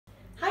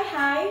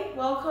Hi,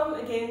 welcome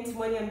again to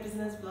Money and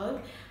Business Blog.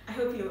 I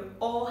hope you're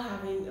all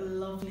having a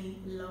lovely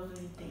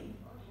day.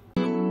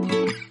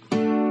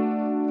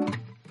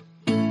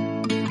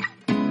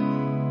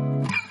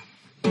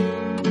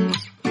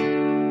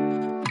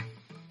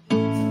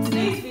 So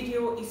today's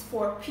video is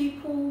for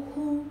people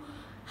who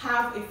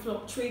have a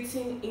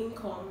fluctuating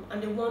income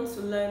and they want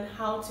to learn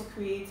how to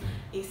create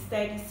a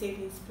steady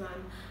savings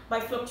plan. By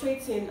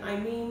fluctuating, I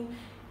mean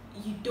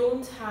you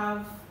don't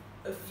have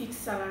a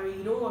fixed salary,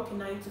 you don't work a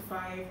 9 to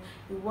 5,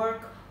 you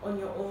work on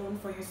your own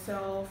for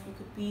yourself. You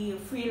could be a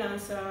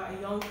freelancer, a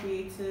young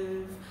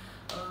creative,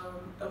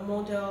 a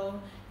model.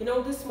 You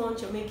know, this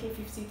month you're making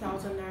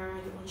 50,000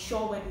 naira, you're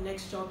unsure where the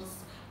next job is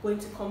going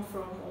to come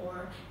from,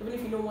 or even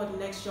if you know what the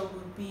next job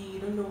will be, you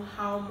don't know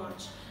how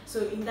much.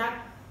 So in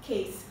that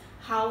case,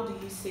 how do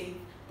you save?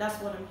 That's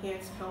what I'm here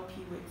to help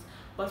you with.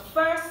 But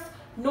first,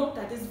 note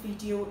that this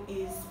video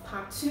is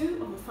part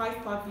 2 of a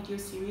 5-part video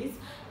series.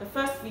 The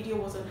first video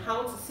was on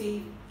how to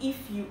save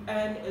if you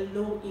earn a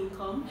low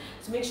income,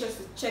 so make sure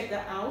to check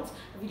that out.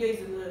 The video is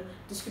in the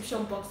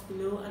description box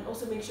below, and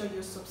also make sure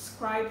you're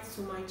subscribed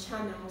to my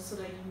channel so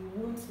that you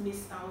won't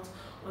miss out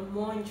on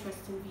more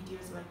interesting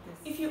videos like this.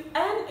 If you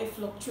earn a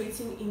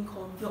fluctuating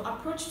income, your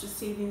approach to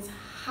savings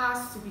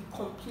has to be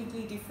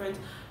completely different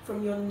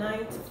from your 9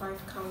 to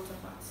 5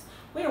 counterparts.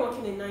 When you're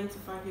working a 9 to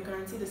 5, you're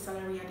guaranteed a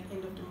salary at the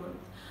end of the month.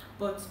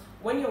 But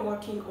when you're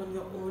working on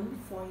your own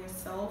for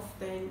yourself,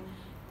 then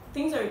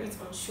things are a bit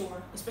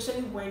unsure,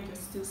 especially when you're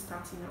still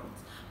starting out.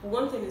 But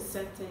one thing is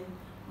certain,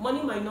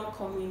 money might not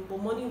come in, but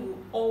money will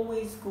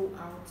always go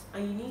out,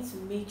 and you need to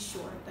make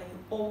sure that you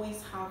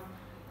always have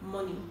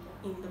money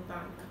in the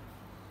bank.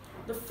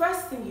 The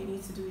first thing you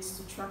need to do is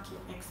to track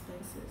your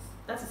expenses.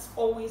 That is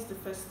always the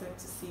first step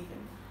to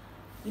saving.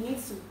 You need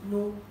to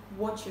know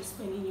what you're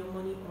spending your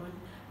money on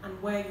and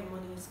where your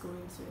money is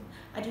going to.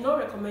 I do not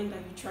recommend that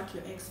you track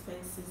your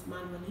expenses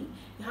manually.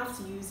 You have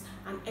to use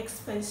an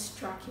expense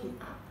tracking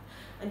app.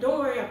 And don't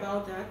worry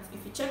about that.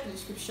 If you check the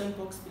description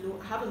box below,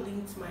 I have a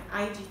link to my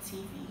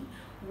IGTV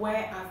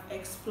where I've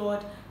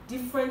explored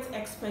different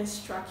expense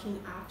tracking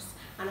apps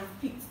and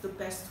I've picked the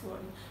best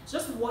one. So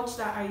just watch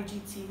that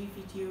IGTV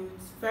video.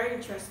 It's very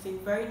interesting,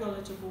 very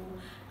knowledgeable,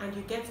 and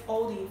you get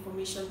all the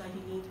information that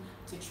you need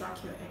to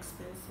track your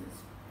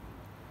expenses.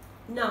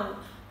 Now,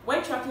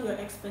 when tracking your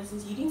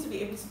expenses, you need to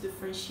be able to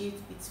differentiate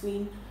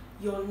between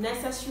your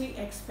necessary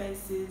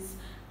expenses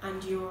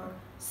and your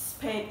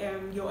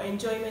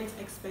enjoyment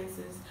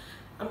expenses.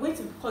 I'm going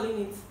to be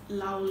calling it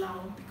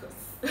lao because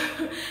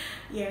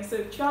yeah,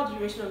 so throughout the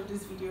duration of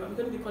this video, I'm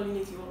going to be calling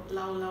it your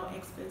lao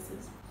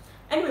expenses.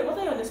 Anyway, what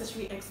are your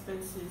necessary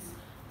expenses?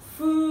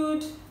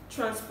 Food,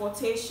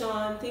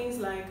 transportation, things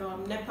like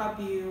NEPA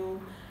bill,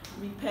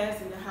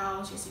 repairs in the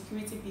house, your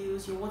security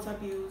bills, your water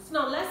bills.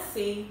 Now let's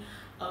say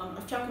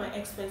I've tracked my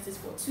expenses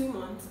for 2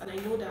 months, and I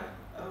know that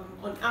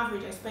on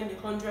average I spend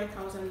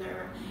 100,000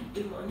 naira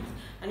a month,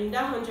 and in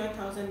that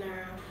 100,000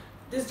 naira,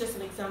 this is just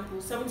an example,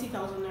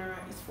 70,000 naira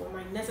is for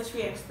my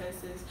necessary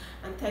expenses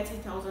and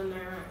 30,000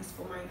 naira is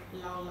for my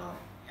lao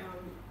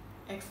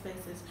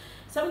expenses.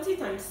 70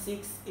 times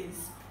 6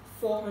 is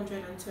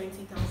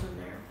 420,000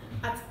 naira.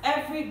 At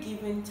every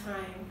given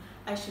time,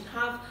 I should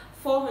have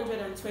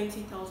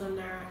 420,000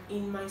 naira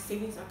in my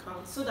savings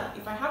account, so that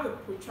if I have a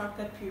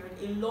protracted period,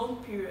 a long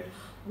period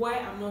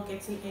where I'm not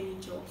getting any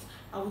jobs,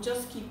 I will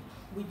just keep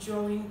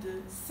withdrawing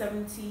the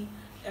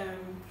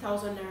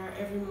 70,000 naira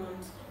every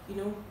month, you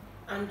know,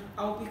 and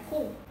I'll be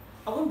cool.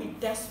 I won't be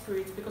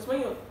desperate, because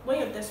when you're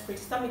desperate,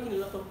 you start making a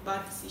lot of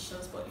bad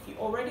decisions. But if you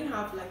already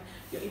have like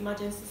your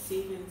emergency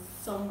savings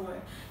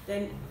somewhere,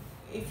 then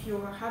if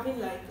you're having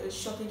like a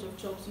shortage of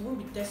jobs, you won't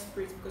be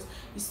desperate because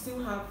you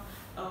still have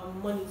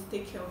money to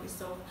take care of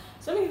yourself.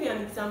 So let me give you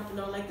an example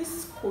now. Like, this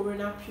is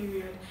Corona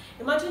period.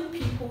 Imagine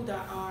people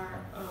that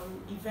are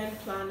event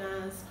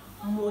planners,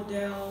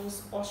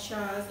 models,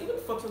 ushers, even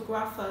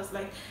photographers.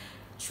 Like,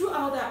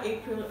 throughout that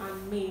April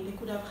and May, they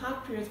could have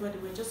had periods where they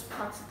were just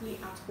practically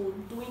at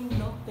home doing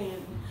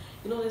nothing.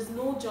 You know, there's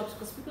no jobs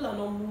because people are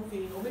not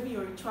moving, or maybe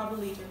you're a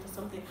travel agent or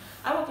something.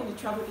 I work in the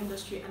travel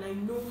industry and I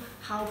know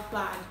how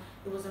bad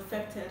it was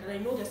affected, and I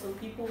know there's some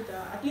people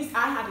that, at least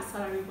I had a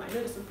salary, but I know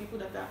there's some people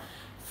that are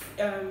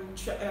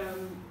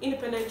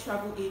independent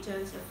travel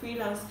agents or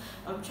freelance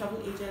travel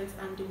agents,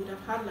 and they would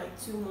have had like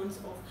 2 months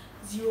of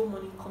zero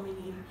money coming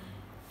in.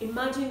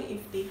 Imagine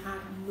if they had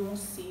no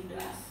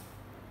savings.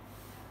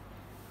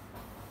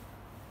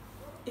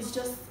 It's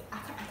just,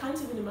 I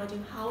can't even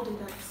imagine how they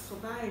would have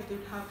survived. They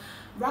would have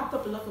racked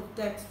up a lot of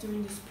debt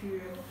during this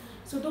period.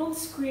 So don't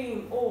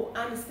scream, oh,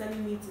 Anne is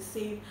telling me to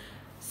save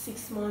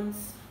 6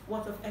 months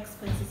worth of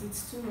expenses.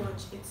 It's too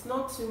much. It's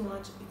not too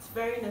much. It's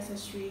very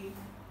necessary.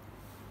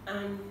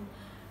 And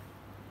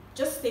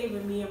just stay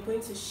with me. I'm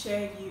going to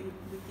share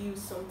with you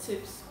some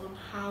tips on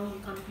how you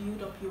can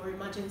build up your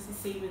emergency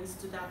savings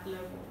to that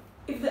level.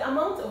 If the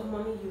amount of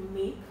money you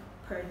make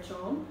per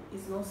job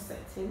is not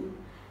certain,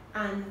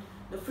 and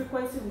the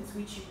frequency with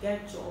which you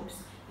get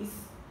jobs is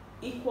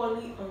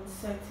equally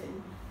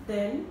uncertain,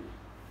 then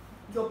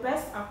your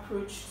best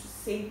approach to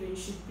saving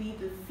should be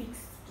the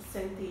fixed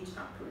percentage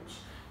approach.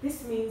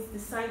 This means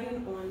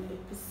deciding on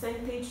a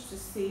percentage to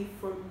save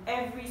from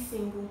every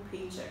single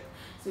paycheck.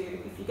 So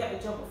if you get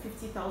a job of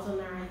 50,000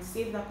 naira, you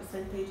save that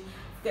percentage.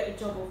 If you get a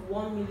job of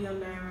 1 million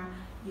naira,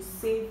 you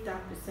save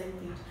that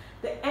percentage.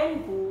 The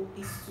end goal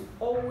is to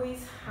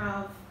always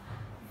have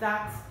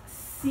that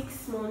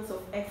 6 months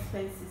of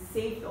expenses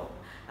saved up,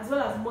 as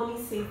well as money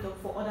saved up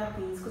for other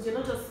things, because you're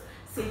not just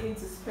saving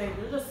to spend,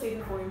 you're not just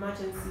saving for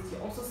emergencies,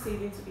 you're also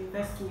saving to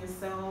invest in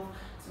yourself,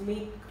 to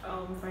make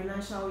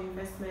financial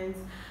investments,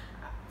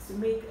 to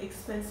make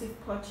expensive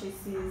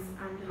purchases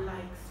and the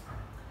likes.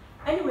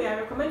 Anyway, I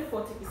recommend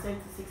 40% to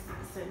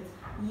 60%.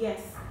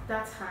 Yes,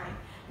 that's high,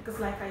 because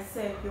like I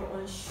said, you're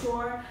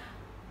unsure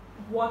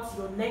what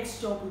your next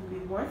job will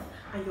be worth,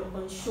 and you're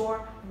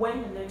unsure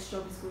when the next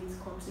job is going to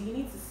come. So you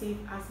need to save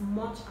as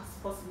much as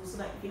possible, so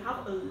that if you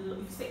have if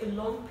you stay a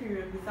long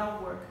period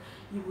without work,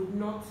 you would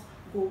not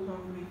go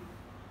hungry.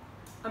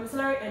 I'm a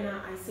salary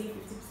earner. I save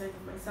 50%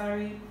 of my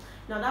salary.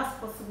 Now that's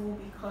possible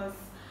because,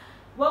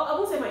 well, I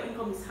won't say my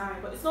income is high,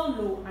 but it's not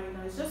low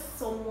either. It's just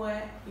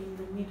somewhere in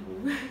the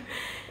middle.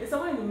 It's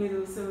somewhere in the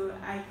middle, so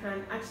I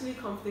can actually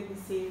comfortably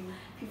save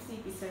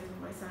 50%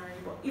 of my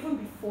salary. But even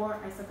before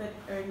I started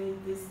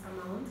earning this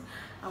amount,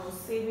 I was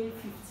saving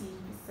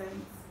 50%.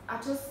 I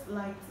just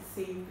like to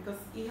save because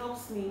it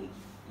helps me,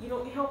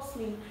 it helps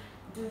me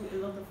do a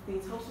lot of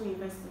things, helps me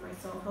invest in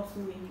myself, helps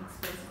me make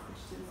expensive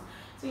purchases.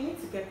 So you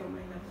need to get on my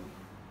level.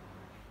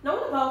 Now,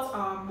 what about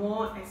our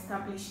more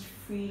established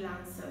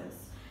freelancers?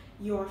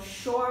 You're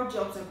sure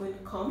jobs are going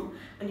to come,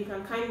 and you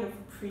can kind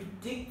of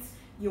predict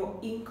your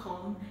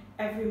income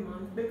every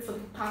month. Maybe for the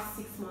past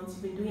 6 months,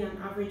 you've been doing an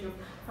average of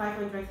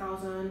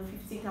 500,000,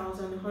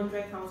 50,000,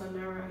 100,000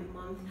 naira a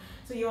month.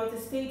 So you're at a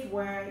stage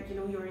where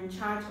you're in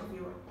charge of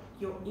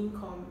your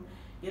income.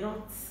 You're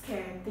not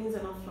scared. Things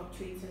are not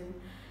fluctuating.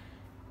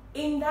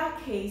 In that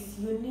case,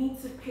 you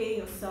need to pay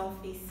yourself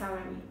a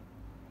salary.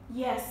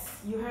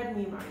 Yes, you heard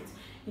me right.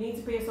 You need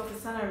to pay yourself a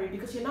salary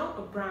because you're now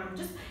a brand.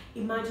 Just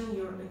imagine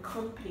you're a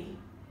company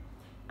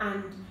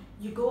and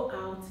you go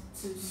out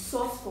to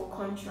source for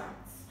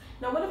contracts.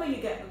 Now, whenever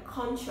you get a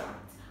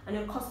contract and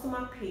your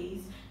customer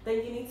pays, then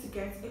you need to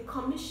get a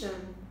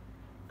commission,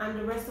 and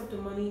the rest of the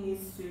money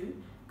needs to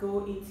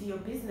go into your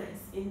business.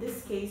 In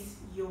this case,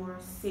 your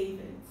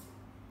savings.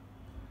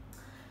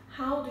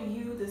 How do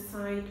you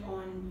decide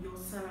on your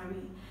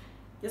salary?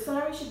 Your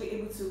salary should be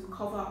able to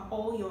cover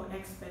all your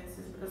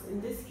expenses, because in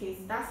this case,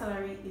 that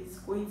salary is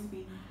going to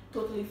be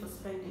totally for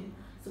spending.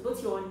 So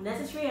both your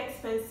necessary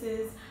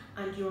expenses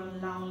and your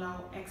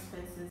lao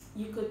expenses.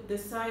 You could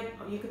decide,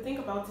 you could think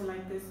about it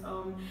like this.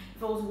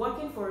 If I was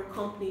working for a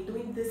company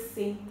doing this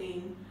same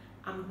thing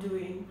I'm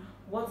doing,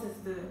 what is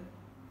the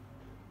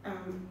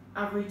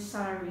average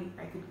salary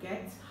I could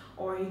get?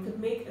 Or you could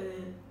make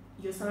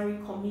your salary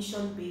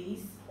commission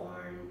based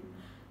on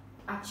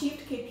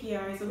achieved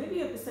KPIs, or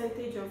maybe a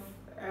percentage of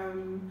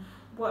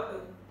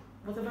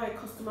whatever a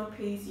customer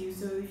pays you.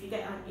 So if you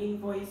get an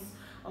invoice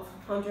of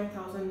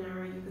 100,000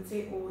 naira, you could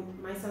say, oh,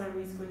 my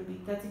salary is going to be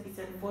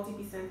 30%,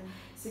 40%,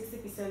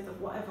 60% of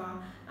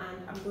whatever,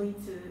 and I'm going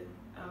to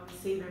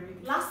save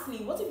everything. Lastly,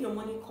 what if your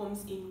money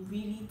comes in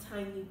really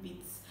tiny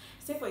bits?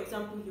 Say for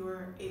example,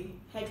 you're a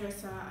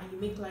hairdresser and you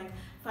make like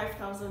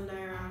 5,000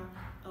 naira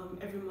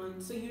every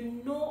month. So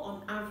you know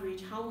on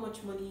average how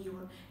much money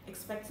you're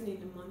expecting in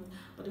the month,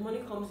 but the money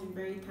comes in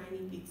very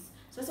tiny bits.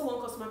 So let's say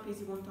one customer pays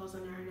you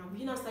 1,000 naira now.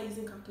 You now start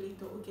using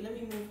calculator. Okay, let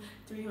me move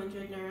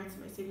 300 naira to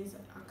my savings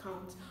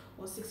account,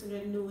 or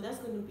 600. No, that's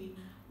going to be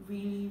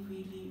really,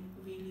 really,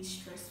 really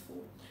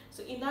stressful.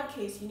 So in that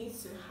case, you need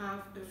to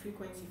have a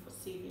frequency for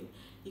saving.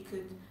 You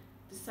could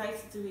decide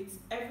to do it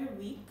every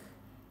week,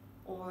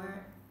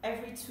 or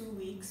every 2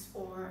 weeks,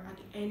 or at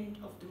the end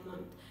of the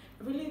month.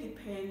 It really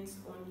depends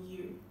on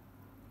you.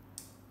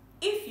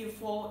 If you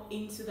fall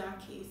into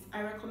that case,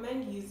 I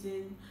recommend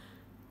using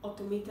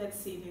automated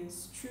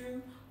savings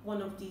through one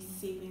of these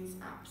savings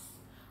apps.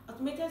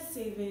 Automated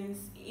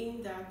savings,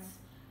 in that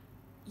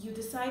you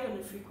decide on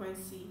a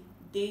frequency,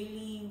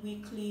 daily,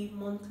 weekly,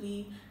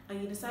 monthly,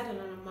 and you decide on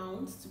an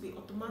amount to be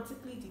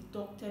automatically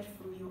deducted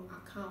from your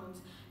account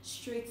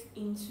straight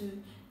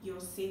into your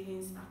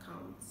savings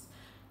accounts.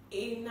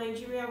 In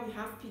Nigeria, we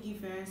have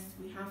Piggyvest,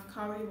 we have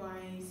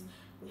Cowrywise,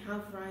 we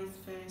have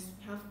RiseVest,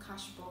 we have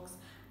Cashbox,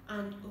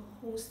 and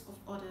a host of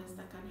others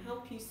that can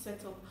help you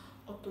set up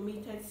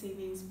automated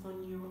savings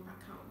on your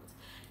account.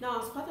 Now,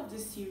 as part of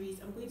this series,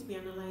 I'm going to be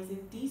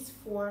analyzing these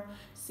 4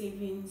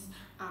 savings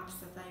apps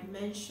that I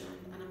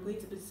mentioned, and I'm going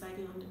to be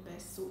deciding on the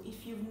best. So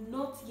if you've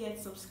not yet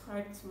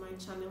subscribed to my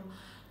channel,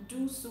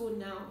 do so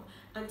now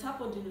and tap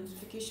on the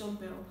notification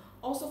bell.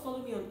 Also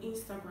follow me on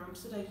Instagram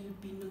so that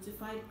you'll be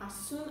notified as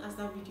soon as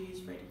that video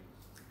is ready.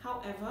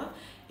 However,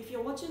 if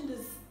you're watching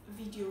this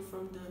video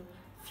from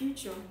the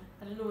future,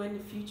 I don't know when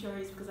the future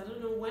is, because I don't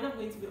know when I'm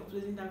going to be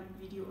uploading that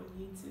video on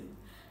YouTube.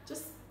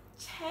 Just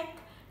check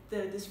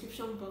the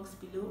description box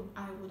below.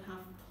 I would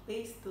have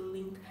placed the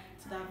link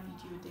to that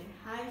video there.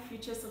 Hi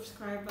future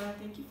subscriber,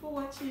 thank you for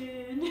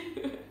watching.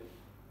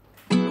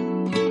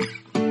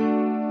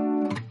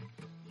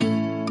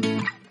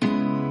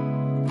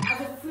 As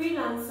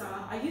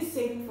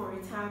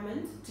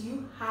retirement? Do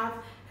you have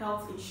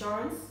health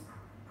insurance?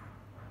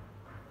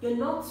 You're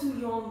not too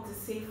young to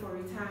save for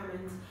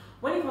retirement.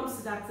 When it comes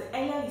to that, the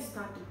earlier you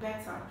start, the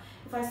better.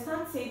 If I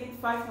start saving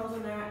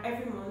 5,000 naira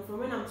every month from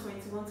when I'm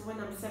 21 to when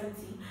I'm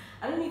 70,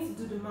 I don't need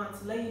to do the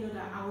math to let you know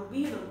that I will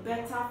be in a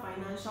better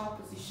financial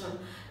position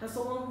than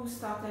someone who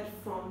started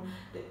from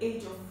the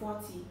age of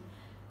 40.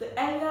 The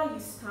earlier you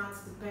start,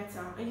 the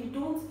better. And you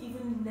don't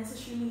even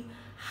necessarily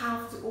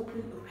have to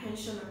open a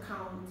pension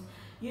account.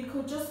 You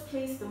could just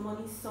place the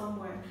money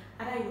somewhere,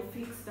 either in a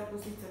fixed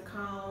deposit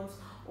account,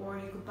 or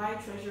you could buy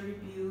treasury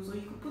bills, or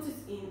you could put it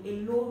in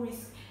a low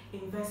risk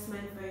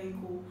investment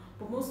vehicle.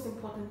 But most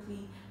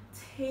importantly,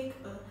 take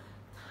a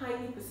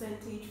tiny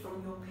percentage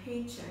from your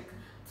paycheck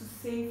to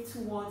save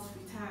towards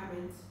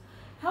retirement.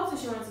 Health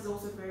insurance is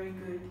also very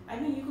good. I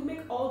mean, you could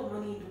make all the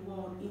money in the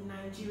world in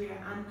Nigeria,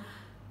 and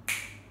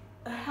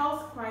a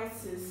health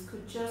crisis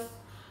could just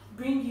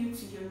bring you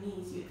to your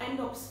knees. You end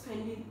up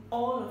spending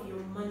all of your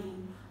money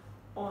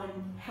on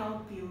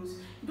health bills.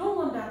 You don't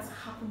want that to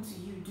happen to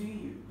you, do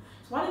you?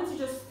 So why don't you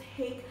just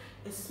take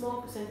a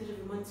small percentage of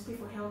your money to pay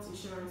for health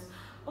insurance?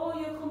 Oh,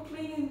 you're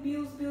complaining,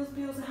 bills,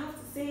 I have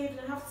to save, and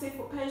I have to save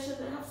for pension,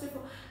 and I have to save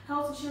for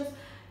health insurance.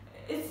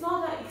 It's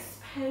not that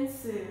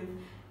expensive.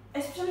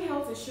 Especially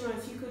health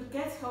insurance, you could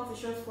get health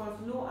insurance for as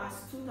low as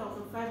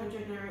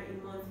 2,500 naira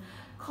a month,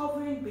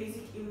 covering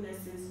basic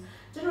illnesses.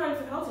 Generally,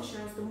 for health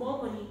insurance, the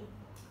more money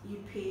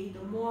you pay,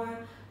 the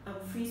more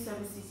free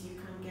services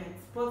you can get.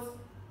 But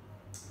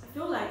I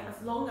feel like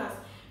as long as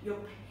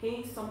you're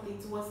paying something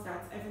towards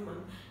that every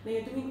month, then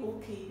you're doing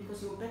okay,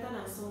 because you're better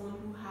than someone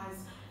who has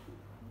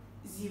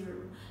zero.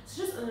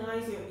 So just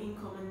analyze your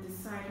income and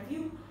decide, have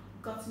you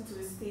gotten to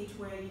a stage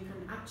where you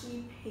can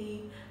actually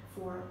pay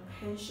for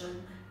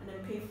pension and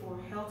then pay for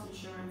health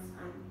insurance,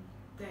 and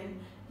then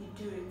you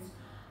do it.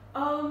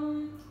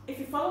 If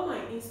you follow my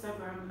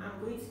Instagram, I'm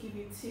going to give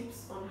you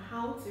tips on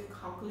how to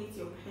calculate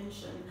your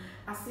pension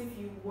as if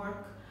you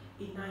work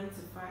a 9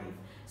 to 5.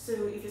 So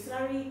if your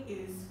salary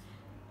is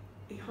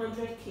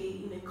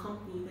 100k in a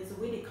company, there's a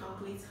way they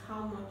calculate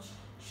how much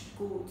should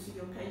go to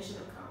your pension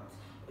account.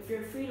 If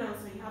you're a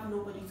freelancer, you have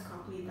nobody to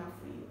calculate that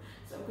for you.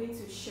 So I'm going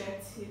to share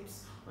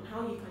tips on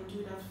how you can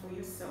do that for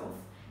yourself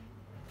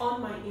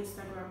on my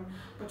Instagram.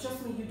 But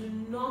trust me, you do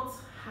not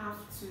have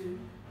to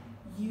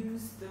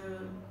use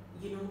the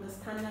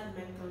standard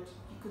method.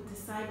 You could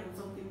decide on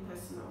something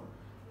personal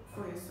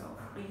for yourself,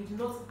 and you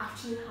do not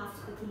actually have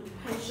to open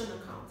a pension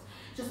account.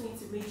 You just need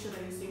to make sure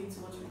that you're saving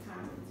towards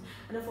retirement.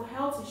 And then for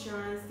health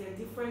insurance, there are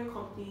different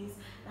companies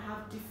that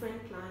have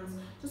different plans.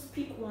 Just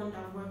pick one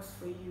that works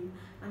for you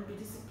and be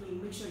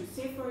disciplined. Make sure you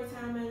save for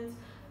retirement,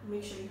 and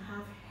make sure you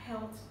have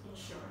health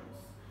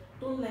insurance.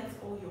 Don't let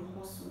all your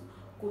hustle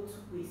go to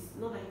waste.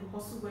 Not that you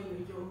hustle when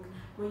you're young,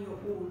 when you're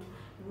old,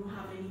 you won't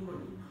have any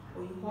money.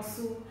 Or you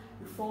hustle,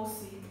 you fall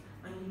sick,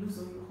 and you lose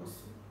all your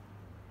hustle.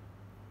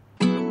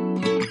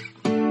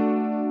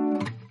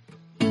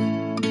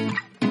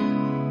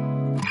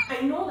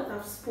 I know that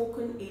I've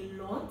spoken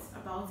a lot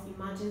about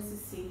emergency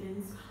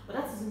savings, but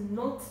that is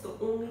not the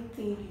only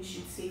thing you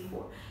should save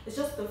for. It's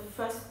just the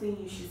first thing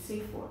you should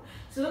save for.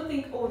 So don't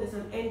think, oh, there's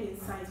an end in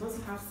sight. Once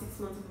you have 6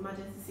 months of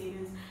emergency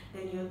savings,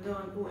 then you're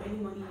done. Oh, any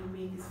money you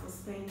make is for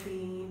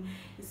spending,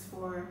 is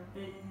for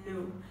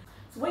no.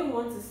 So when you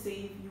want to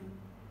save, you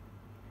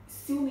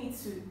still need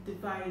to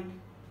divide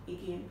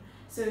again.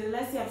 So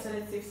let's say I've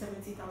started to save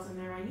 70,000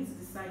 naira. I need to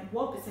decide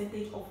what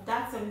percentage of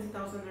that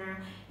 70,000 naira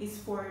is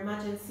for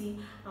emergency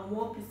and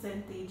what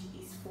percentage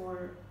is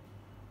for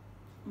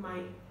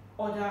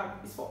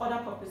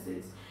other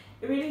purposes.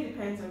 It really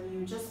depends on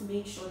you. Just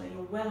make sure that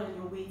you're well on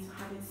your way to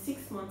having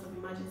 6 months of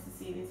emergency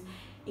savings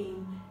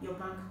in your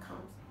bank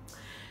account.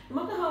 No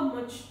matter how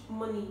much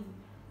money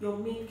you're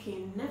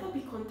making, never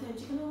be content.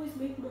 You can always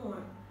make more.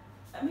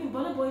 I mean,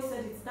 Burna Boy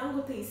said it,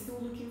 Dangote is still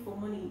looking for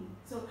money.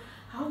 So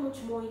how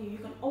much more you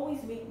can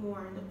always make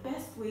more. And the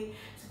best way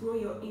to grow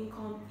your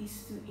income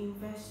is to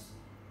invest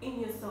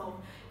in yourself.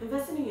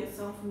 Investing in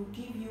yourself will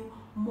give you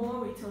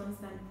more returns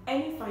than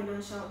any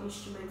financial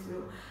instrument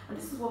will. And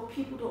this is what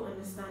people don't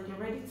understand. They're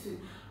ready to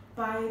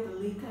buy the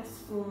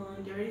latest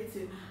phone, they're ready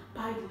to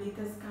buy the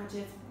latest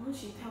gadget.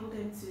 Once you tell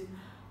them to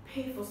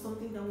pay for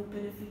something that will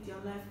benefit their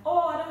life,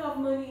 oh, I don't have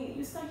money,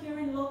 you start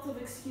hearing lots of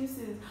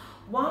excuses.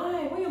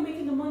 Why? When you're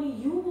making the money,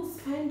 you will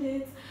spend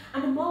it,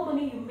 and the more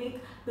money you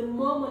make, the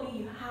more money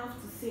you have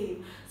to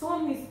save.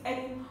 Someone who is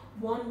earning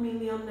 1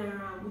 million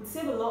naira would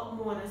save a lot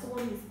more than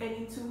someone who is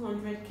earning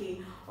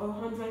 200k or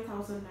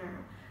 100,000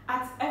 naira.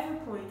 At every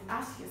point,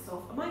 ask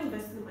yourself, am I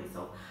investing in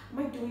myself? Am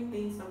I doing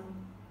things that will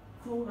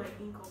grow my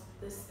income?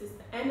 This is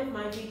the end of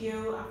my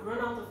video. I've run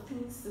out of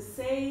things to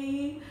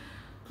say.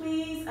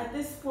 Please, at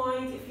this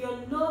point, if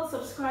you're not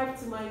subscribed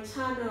to my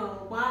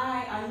channel,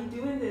 why are you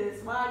doing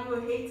this? Why are you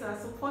a hater?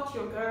 Support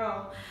your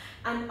girl.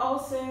 And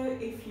also,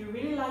 if you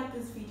really like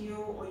this video,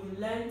 or you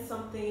learned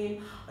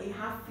something, or you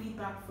have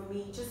feedback for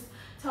me, just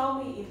tell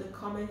me in the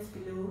comments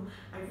below.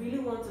 I really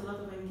want a lot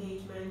of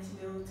engagement.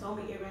 Tell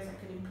me areas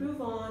I can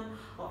improve on,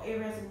 or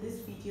areas in this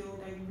video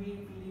that you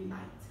really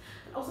liked.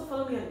 Also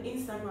follow me on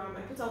Instagram.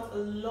 I put out a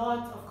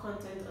lot of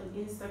content on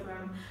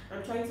Instagram.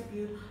 I'm trying to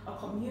build a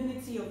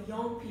community of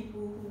young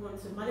people who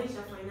want to manage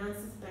their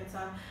finances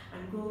better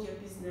and grow their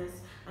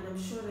business, and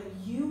I'm sure that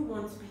you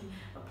want to be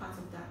a part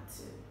of that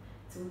too.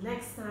 Till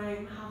next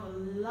time, have a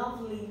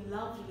lovely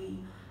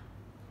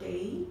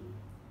day.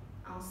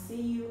 I'll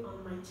see you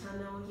on my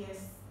channel.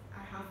 Yes,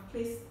 I have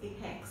placed a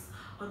hex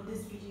on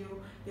this video.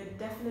 You're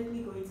definitely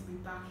going to be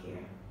back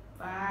here.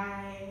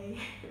 Bye.